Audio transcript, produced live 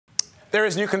There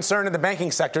is new concern in the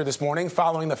banking sector this morning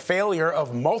following the failure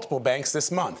of multiple banks this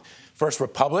month. First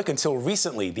Republic, until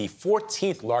recently the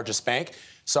 14th largest bank,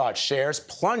 saw its shares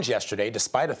plunge yesterday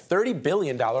despite a $30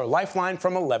 billion lifeline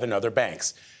from 11 other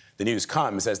banks. The news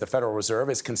comes as the Federal Reserve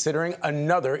is considering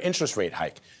another interest rate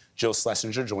hike. Jill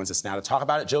Schlesinger joins us now to talk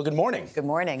about it. Jill, good morning. Good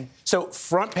morning. So,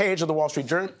 front page of the Wall Street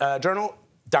Journal,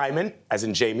 Diamond, as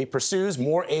in Jamie, pursues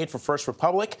more aid for First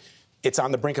Republic. It's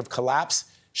on the brink of collapse.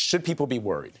 Should people be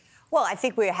worried? Well, I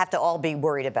think we have to all be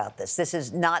worried about this. This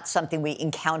is not something we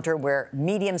encounter where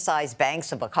medium-sized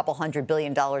banks of a couple $100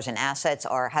 billion in assets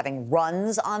are having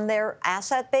runs on their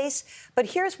asset base. But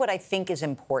here's what I think is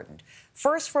important.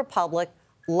 First Republic,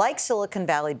 like Silicon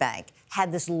Valley Bank,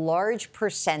 had this large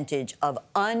percentage of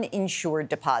uninsured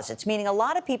deposits, meaning a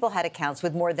lot of people had accounts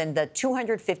with more than the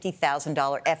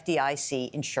 $250,000 FDIC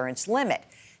insurance limit.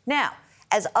 Now,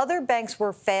 as other banks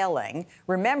were failing,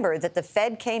 remember that the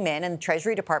Fed came in and the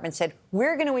Treasury Department said,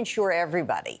 we're going to insure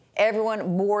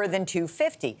everyone more than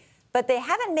 $250. But they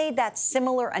haven't made that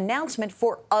similar announcement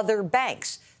for other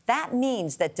banks. That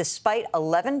means that despite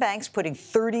 11 banks putting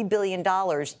 $30 billion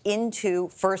into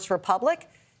First Republic,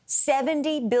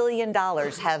 $70 billion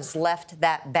has left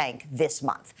that bank this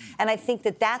month. And I think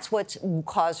that that's what's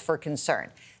cause for concern.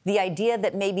 The idea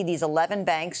that maybe these 11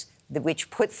 banks, which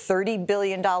put $30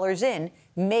 billion in,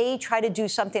 may try to do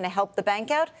something to help the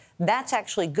bank out, that's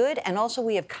actually good. And also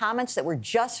we have comments that were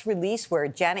just released where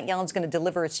Janet Yellen's going to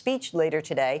deliver a speech later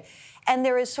today. And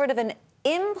there is sort of an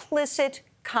implicit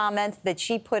comment that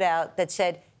she put out that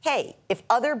said, hey, if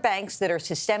other banks that are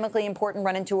systemically important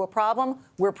run into a problem,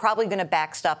 we're probably going to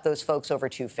backstop those folks over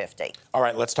 $250. All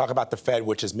right, let's talk about the Fed,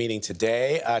 which is meeting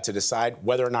today to decide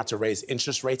whether or not to raise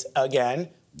interest rates again.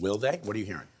 Will they? What are you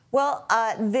hearing? Well,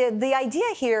 the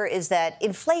idea here is that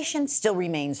inflation still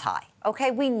remains high. OK,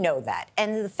 we know that.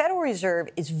 And the Federal Reserve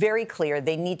is very clear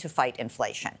they need to fight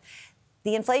inflation.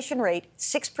 The inflation rate,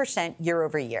 6% year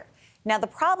over year. Now, the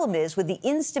problem is with the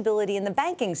instability in the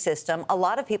banking system, a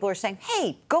lot of people are saying,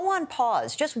 hey, go on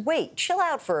pause, just wait, chill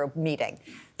out for a meeting.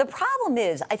 The problem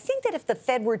is, I think that if the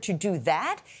Fed were to do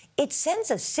that, it sends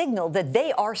a signal that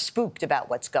they are spooked about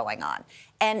what's going on.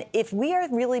 And if we are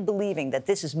really believing that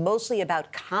this is mostly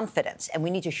about confidence and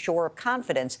we need to shore up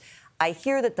confidence, I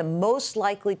hear that the most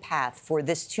likely path for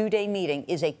this two-day meeting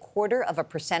is a 0.25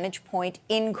 percentage point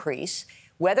increase.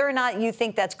 Whether or not you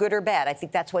think that's good or bad, I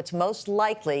think that's what's most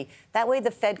likely. That way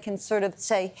the Fed can sort of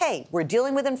say, hey, we're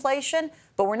dealing with inflation,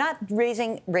 but we're not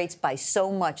raising rates by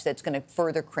so much that's going to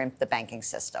further crimp the banking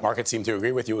system. Markets seem to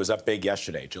agree with you. It was up big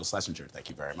yesterday. Jill Schlesinger, thank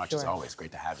you very much. Sure. As always,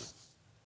 great to have you.